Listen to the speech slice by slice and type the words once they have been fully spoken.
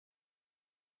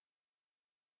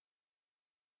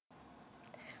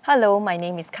Hello, my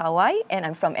name is Kawai and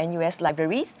I'm from NUS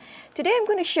Libraries. Today I'm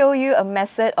going to show you a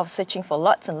method of searching for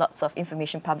lots and lots of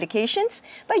information publications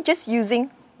by just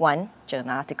using one journal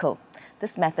article.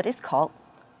 This method is called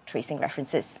tracing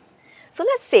references. So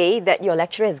let's say that your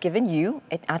lecturer has given you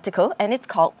an article and it's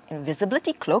called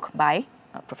Invisibility Cloak by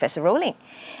Professor Rowling.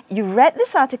 You read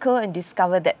this article and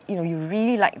discovered that you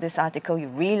really like this article, you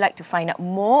really like to find out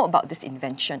more about this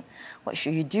invention. What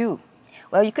should you do?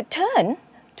 Well, you could turn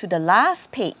to the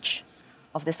last page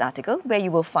of this article where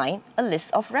you will find a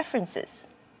list of references.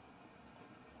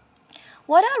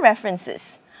 What are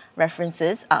references?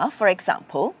 References are, for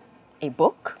example, a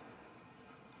book,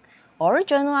 or a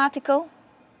journal article,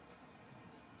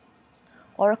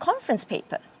 or a conference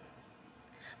paper.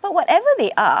 But whatever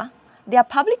they are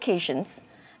publications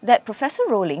that Professor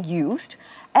Rowling used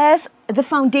as the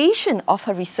foundation of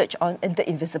her research on the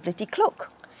invisibility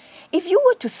cloak. If you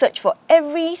were to search for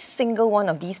every single one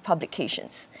of these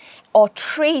publications or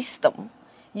trace them,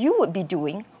 you would be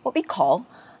doing what we call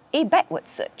a backward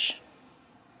search.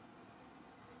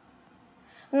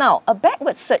 Now, a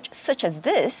backward search such as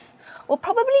this will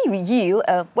probably yield,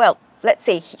 let's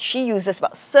say she uses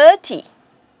about 30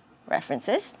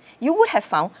 references. You would have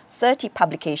found 30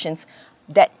 publications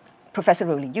that Professor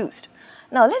Rowling used.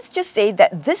 Now, let's just say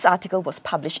that this article was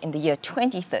published in the year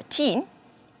 2013.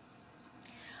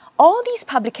 All these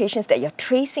publications that you're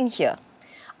tracing here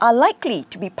are likely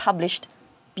to be published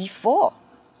before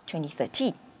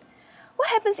 2013. What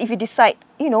happens if you decide,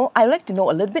 I'd like to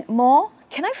know a little bit more?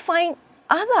 Can I find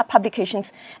other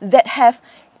publications that have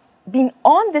been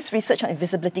on this research on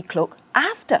invisibility cloak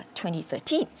after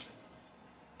 2013?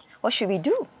 What should we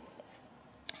do?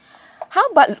 How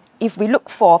about if we look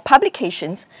for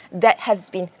publications that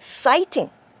have been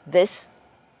citing this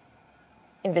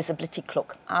invisibility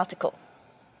cloak article?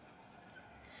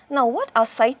 Now, what are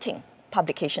citing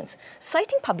publications?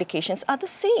 Citing publications are the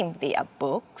same. They are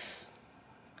books,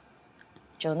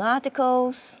 journal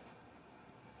articles,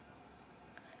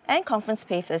 and conference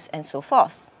papers, and so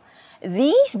forth.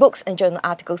 These books and journal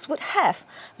articles would have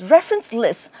reference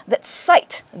lists that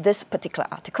cite this particular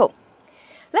article.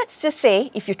 Let's just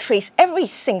say if you trace every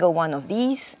single one of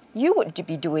these, you would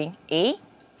be doing a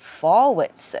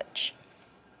forward search.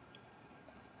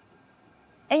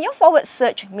 And your forward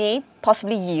search may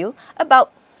possibly yield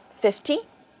about 50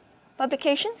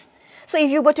 publications. So if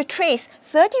you were to trace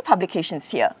 30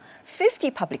 publications here,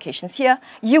 50 publications here,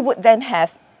 you would then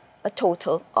have a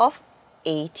total of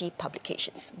 80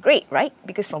 publications. Great, right?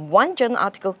 Because from one journal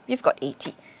article, you've got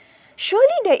 80.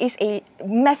 Surely there is a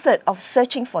method of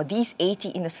searching for these 80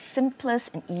 in the simplest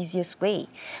and easiest way.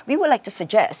 We would like to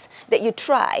suggest that you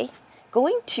try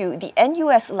going to the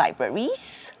NUS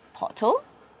Libraries portal.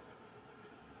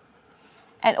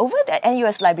 And over the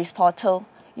NUS Libraries portal,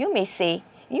 you may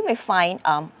find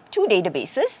two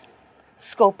databases,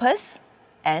 Scopus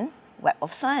and Web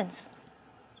of Science.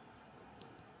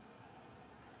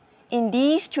 In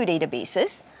these two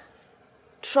databases,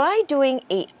 try doing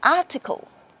an article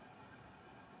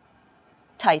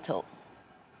title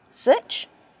search.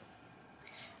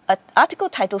 An article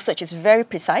title search is very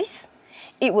precise.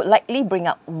 It would likely bring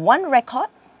up one record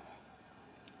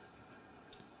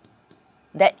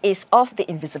that is of the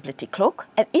invisibility cloak,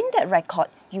 and in that record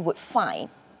you would find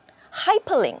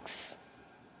hyperlinks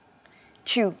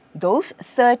to those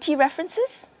 30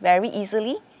 references very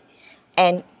easily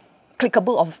and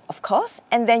clickable of course,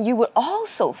 and then you would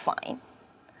also find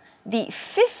the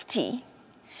 50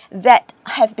 that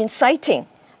have been citing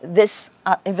this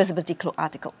invisibility cloak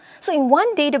article. So in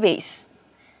one database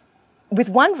with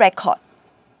one record,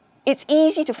 it's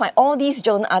easy to find all these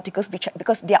journal articles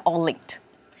because they are all linked.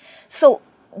 So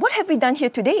what have we done here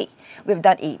today? We've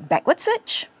done a backward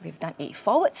search, we've done a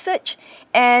forward search,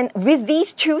 and with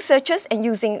these two searches and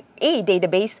using a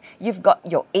database, you've got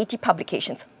your 80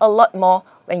 publications, a lot more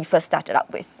when you first started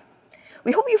out with.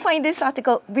 We hope you find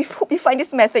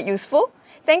this method useful.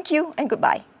 Thank you and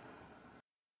goodbye.